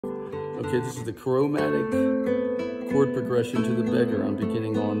Okay, this is the chromatic chord progression to the Beggar. I'm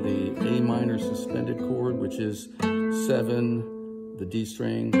beginning on the A minor suspended chord, which is 7, the D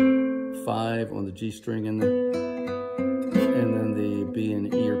string, 5 on the G string, and then the B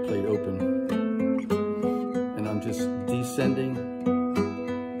and E are played open. And I'm just descending.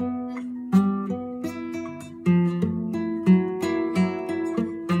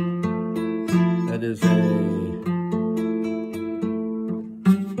 That is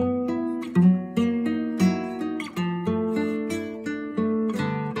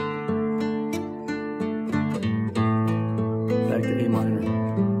back to A minor.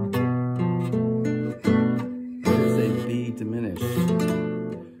 There's a B diminished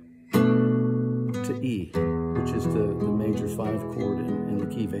to E, which is the major 5 chord in the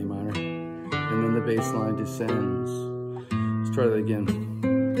key of A minor. And then the bass line descends. Let's try that again.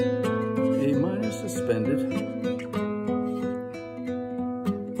 A minor suspended.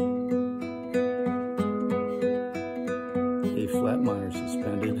 A flat minor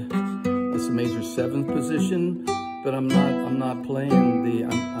suspended. That's a major 7th position, but I'm not playing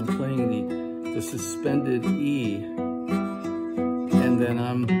I'm playing the suspended E, and then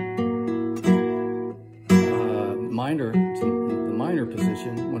I'm minor to the minor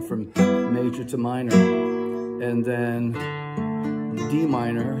position, went from major to minor, and then D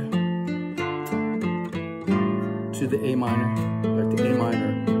minor to the A minor, back to A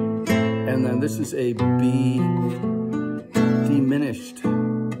minor, and then this is a B diminished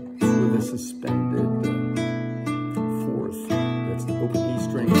with a suspended 4th. That's the open E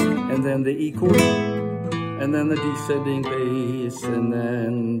string, and then the E chord, and then the descending bass, and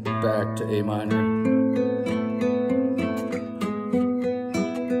then back to A minor.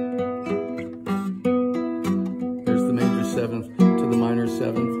 There's the major 7th to the minor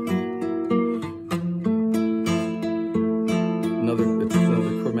 7th. It's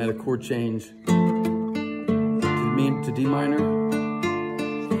another chromatic chord change to D minor,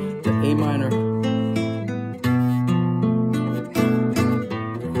 to A minor,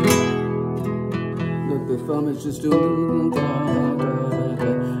 the thumb is just doing da, da, da.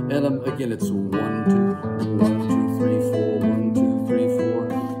 And again it's 1, 2, 1, 2, 3, 4, 1, 2, 3,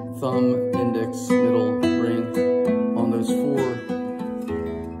 4. Thumb, index, middle, ring on those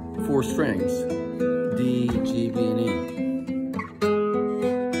four strings: D, G, B, and E.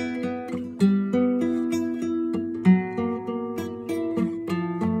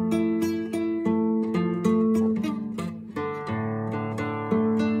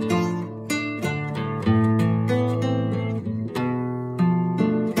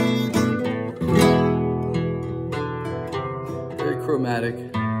 Chromatic.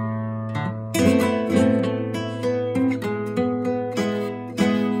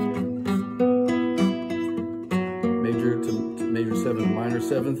 Major to major 7th, minor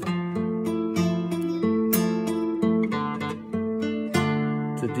 7th,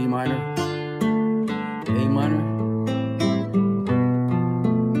 to D minor, A minor,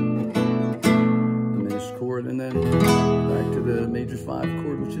 diminished chord, and then back to the major 5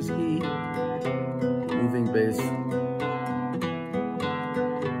 chord, which is E, moving bass.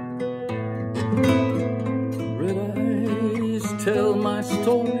 Red eyes tell my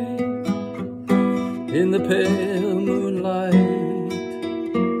story in the pale moonlight.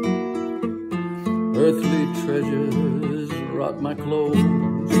 Earthly treasures rot my clothes,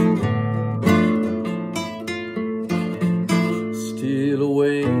 steal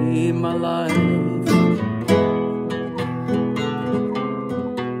away my life.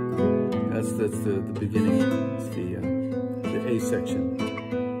 That's the beginning. It's the A section.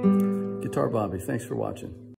 Guitar Bobby, thanks for watching.